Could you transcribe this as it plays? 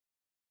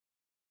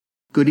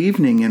Good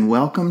evening and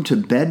welcome to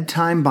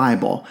Bedtime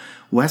Bible,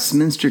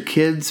 Westminster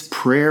Kids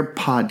Prayer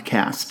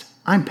Podcast.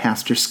 I'm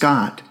Pastor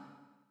Scott.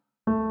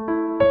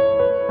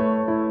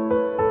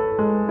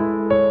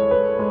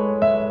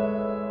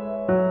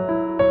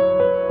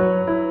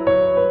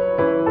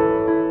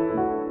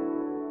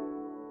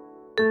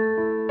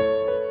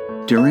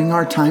 During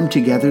our time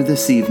together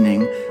this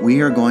evening,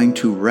 we are going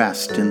to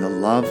rest in the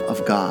love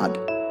of God.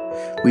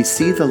 We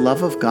see the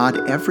love of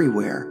God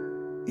everywhere,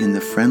 in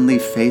the friendly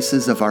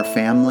faces of our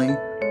family,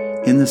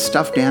 in the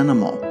stuffed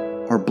animal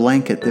or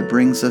blanket that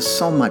brings us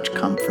so much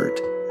comfort,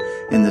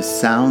 in the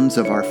sounds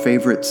of our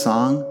favorite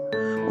song,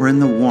 or in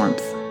the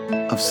warmth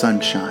of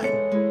sunshine.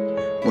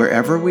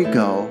 Wherever we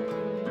go,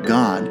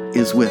 God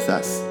is with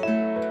us.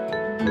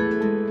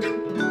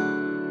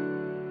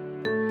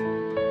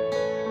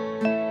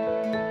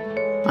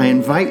 I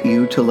invite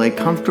you to lay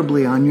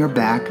comfortably on your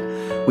back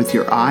with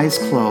your eyes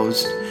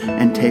closed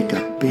and take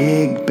a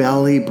big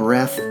belly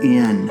breath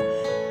in.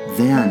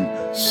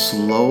 Then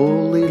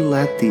slowly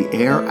let the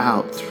air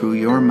out through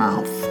your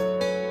mouth.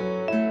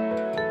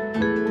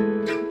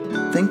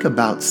 Think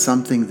about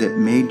something that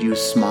made you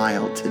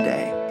smile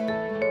today.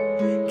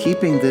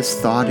 Keeping this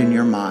thought in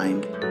your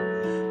mind,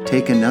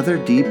 take another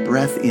deep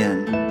breath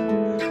in,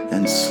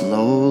 then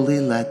slowly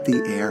let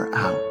the air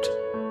out.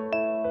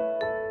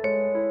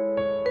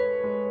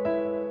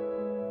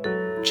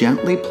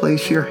 Gently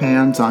place your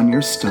hands on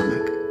your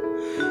stomach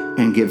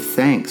and give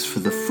thanks for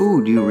the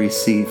food you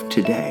received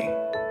today.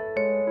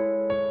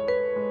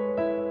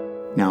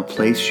 Now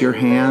place your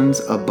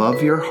hands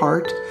above your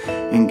heart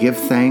and give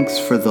thanks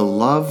for the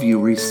love you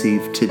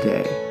received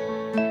today.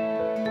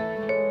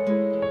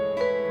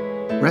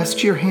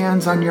 Rest your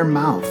hands on your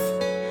mouth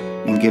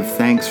and give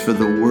thanks for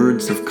the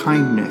words of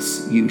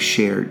kindness you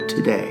shared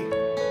today.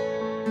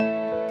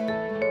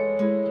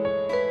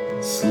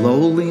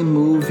 Slowly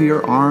move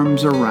your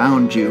arms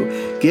around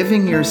you,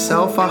 giving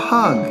yourself a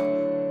hug,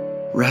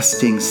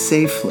 resting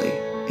safely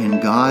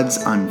in God's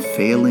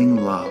unfailing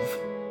love.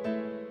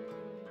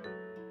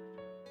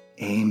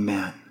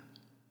 Amen.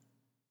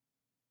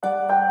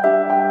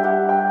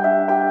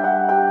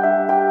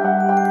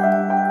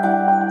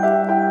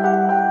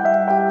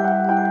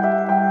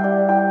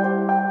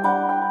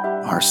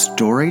 Our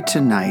story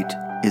tonight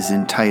is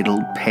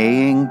entitled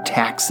Paying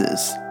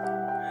Taxes.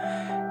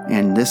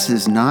 And this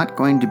is not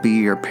going to be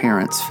your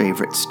parents'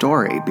 favorite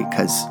story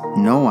because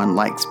no one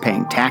likes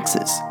paying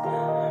taxes.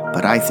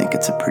 But I think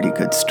it's a pretty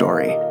good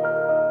story.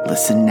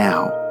 Listen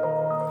now.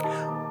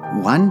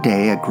 One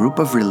day, a group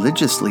of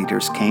religious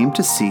leaders came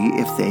to see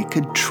if they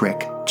could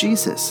trick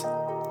Jesus.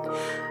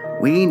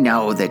 "We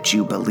know that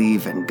you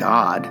believe in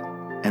God,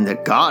 and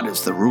that God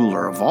is the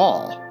ruler of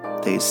all,"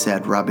 they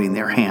said, rubbing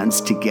their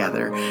hands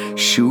together.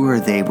 Sure,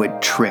 they would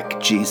trick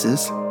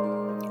Jesus.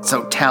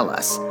 "So tell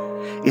us,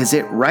 is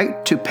it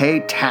right to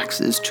pay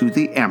taxes to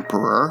the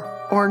emperor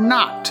or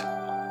not?"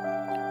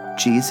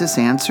 Jesus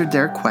answered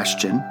their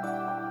question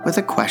with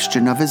a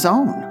question of his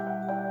own.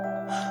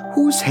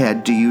 "Whose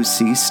head do you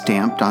see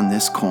stamped on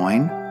this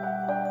coin?"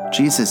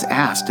 Jesus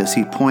asked as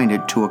he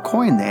pointed to a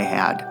coin they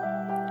had.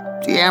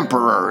 "The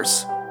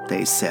emperor's,"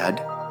 they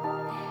said.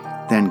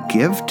 "Then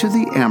give to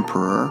the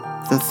emperor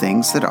the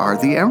things that are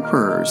the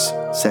emperor's,"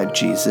 said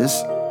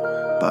Jesus.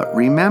 "But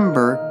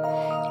remember,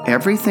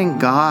 everything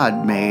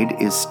God made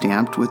is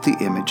stamped with the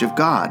image of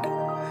God.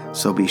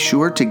 So be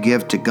sure to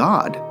give to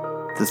God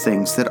the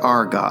things that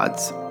are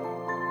God's."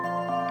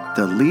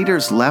 The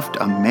leaders left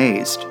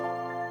amazed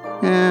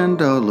and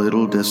a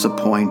little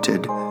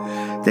disappointed.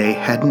 They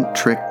hadn't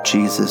tricked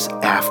Jesus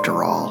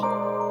after all.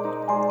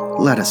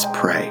 Let us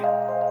pray.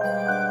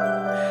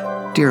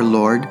 Dear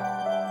Lord,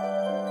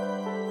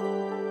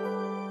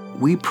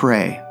 we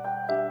pray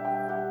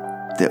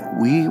that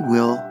we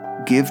will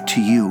give to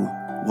you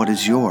what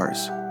is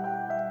yours.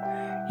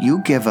 You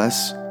give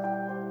us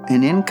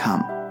an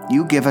income.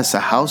 You give us a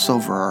house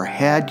over our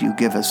head. You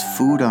give us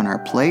food on our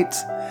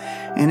plates.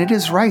 And it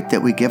is right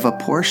that we give a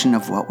portion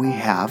of what we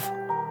have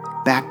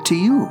back to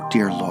you,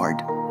 dear Lord.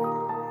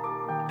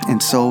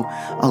 And so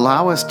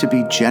allow us to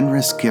be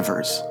generous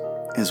givers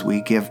as we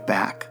give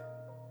back.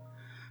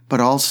 But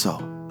also,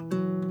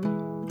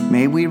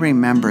 may we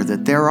remember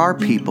that there are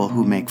people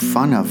who make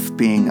fun of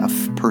being a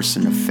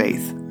person of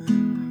faith,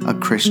 a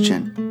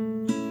Christian.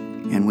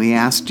 And we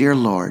ask, dear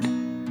Lord,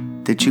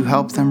 that you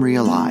help them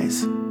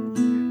realize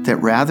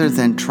that rather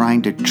than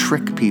trying to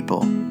trick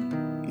people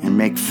and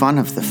make fun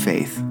of the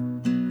faith,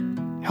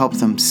 help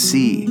them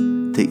see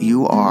that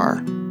you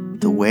are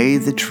the way,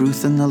 the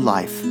truth, and the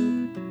life,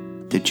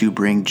 that you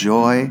bring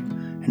joy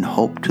and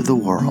hope to the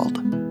world.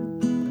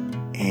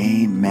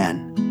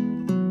 Amen.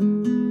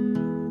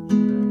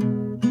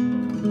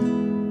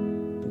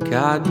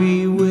 God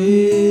be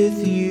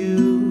with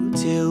you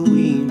till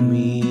we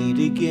meet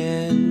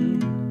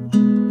again.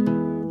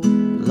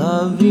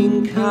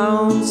 Loving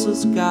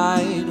counsels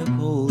guide,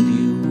 uphold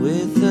you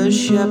with a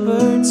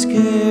shepherd's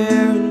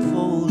care,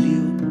 enfold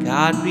you.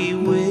 God be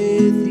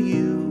with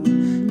you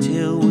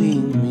till we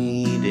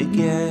meet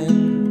again.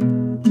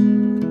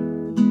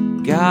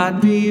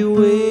 God be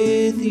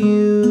with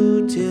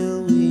you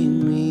till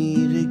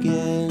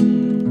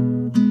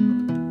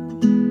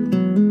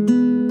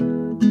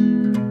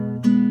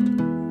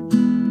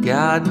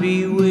God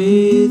be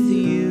with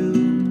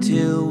you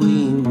till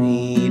we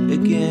meet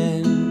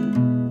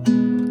again.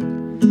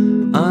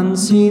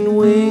 Unseen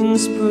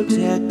wings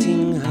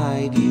protecting,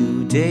 hide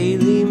you.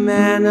 Daily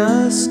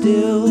manna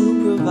still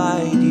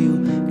provide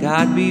you.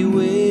 God be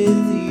with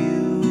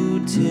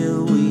you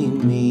till we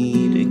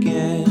meet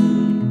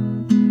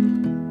again.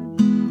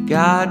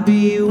 God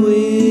be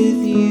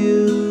with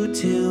you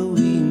till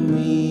we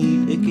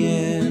meet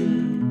again.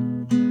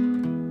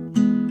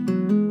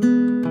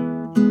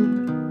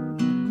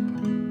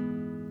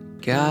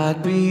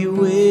 God be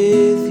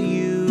with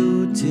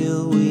you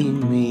till we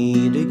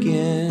meet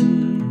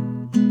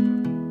again.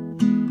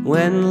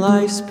 When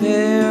life's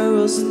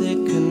perils thick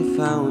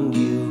confound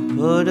you,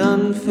 put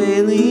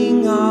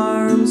unfailing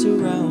arms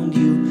around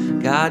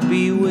you. God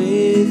be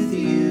with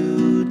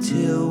you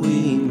till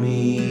we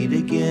meet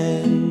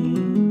again.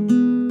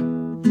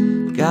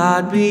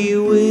 God be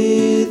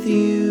with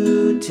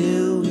you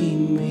till we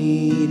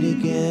meet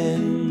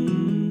again.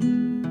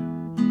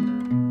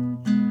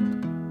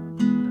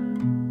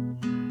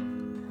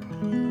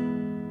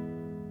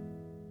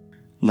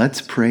 Let's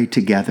pray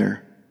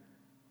together.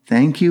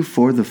 Thank you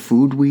for the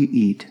food we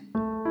eat.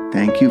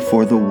 Thank you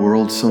for the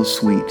world so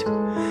sweet.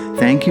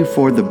 Thank you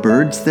for the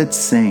birds that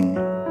sing.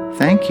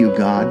 Thank you,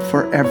 God,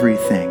 for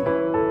everything.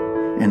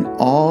 And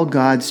all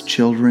God's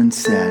children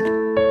said,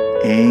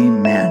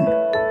 Amen.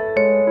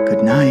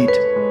 Good night,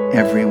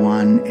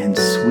 everyone, and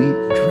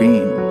sweet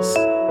dreams.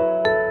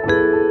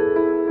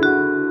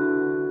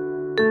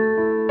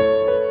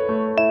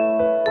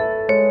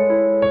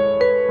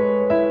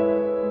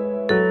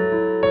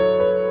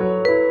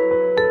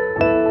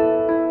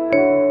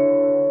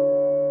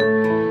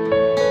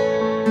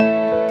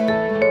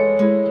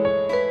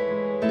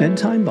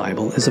 Bedtime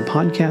Bible is a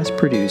podcast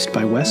produced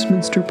by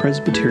Westminster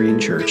Presbyterian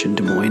Church in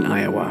Des Moines,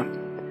 Iowa.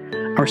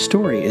 Our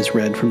story is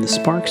read from the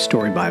Spark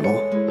Story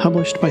Bible,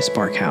 published by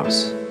Spark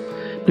House.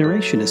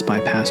 Narration is by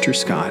Pastor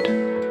Scott.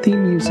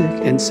 Theme music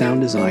and sound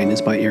design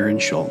is by Aaron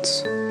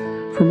Schultz.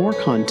 For more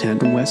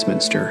content from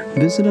Westminster,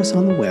 visit us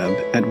on the web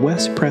at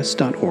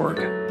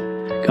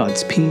westpress.org.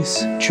 God's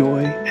peace,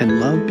 joy,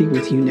 and love be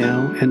with you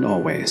now and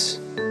always.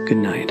 Good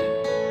night.